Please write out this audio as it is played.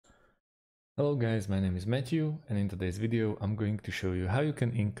Hello guys, my name is Matthew, and in today's video I'm going to show you how you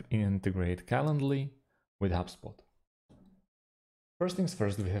can integrate Calendly with HubSpot. First things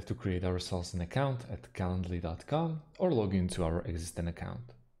first, we have to create ourselves an account at calendly.com or log into our existing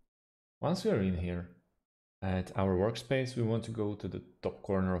account. Once we are in here, at our workspace, we want to go to the top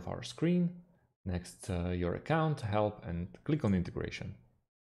corner of our screen, next your account, help, and click on integration.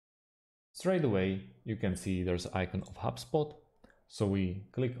 Straight away, you can see there's an icon of HubSpot. So we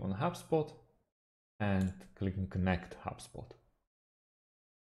click on HubSpot and click on Connect HubSpot.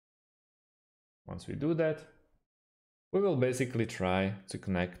 Once we do that, we will basically try to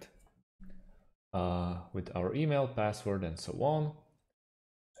connect with our email, password, and so on.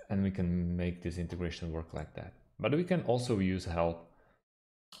 And we can make this integration work like that. But we can also use help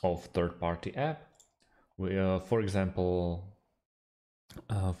of third-party app. For example,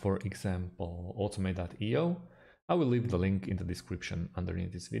 Automate.io. I will leave the link in the description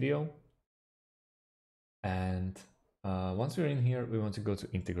underneath this video. And once we're in here, we want to go to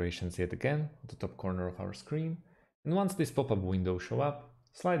integrations yet again, at the top corner of our screen. And once this pop-up window show up,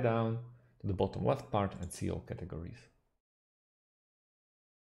 slide down to the bottom left part and see all categories.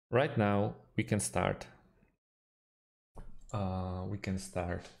 Right now, we can start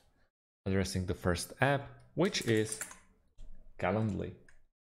addressing the first app, which is Calendly.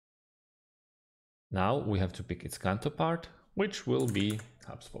 Now we have to pick its counterpart, which will be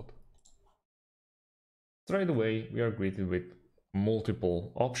HubSpot. Straight away, we are greeted with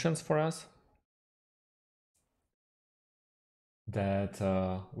multiple options for us that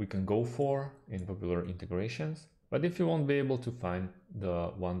we can go for in popular integrations. But if you won't be able to find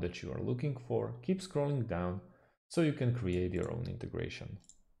the one that you are looking for, keep scrolling down so you can create your own integration.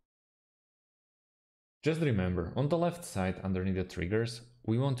 Just remember, on the left side underneath the triggers,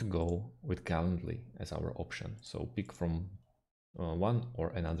 we want to go with Calendly as our option. So pick from one or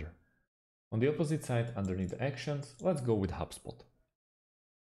another. On the opposite side, underneath the actions, let's go with HubSpot.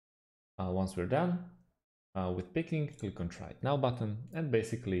 Once we're done with picking, click on Try It Now button, and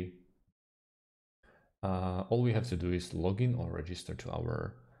basically all we have to do is log in or register to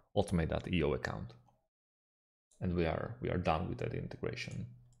our Automate.io account. And we are done with that integration.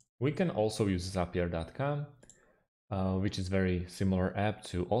 We can also use Zapier.com, which is very similar app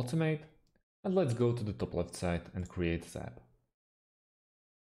to Automate. And let's go to the top left side and create Zap.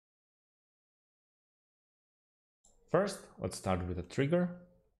 First, let's start with a trigger.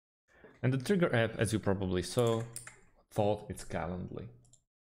 And the trigger app, as you probably thought it's Calendly.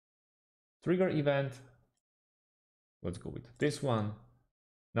 Trigger event, let's go with this one.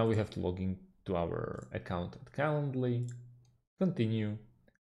 Now we have to log in to our account at Calendly, continue,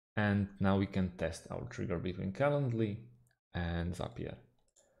 and now we can test our trigger between Calendly and Zapier.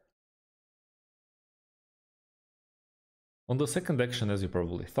 On the second action, as you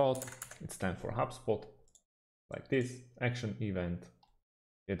probably thought, it's time for HubSpot. Like this, action event.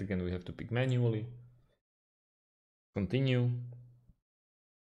 Yet again, we have to pick manually. Continue.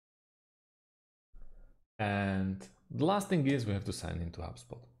 And the last thing is we have to sign into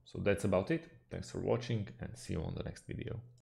HubSpot. So that's about it. Thanks for watching and see you on the next video.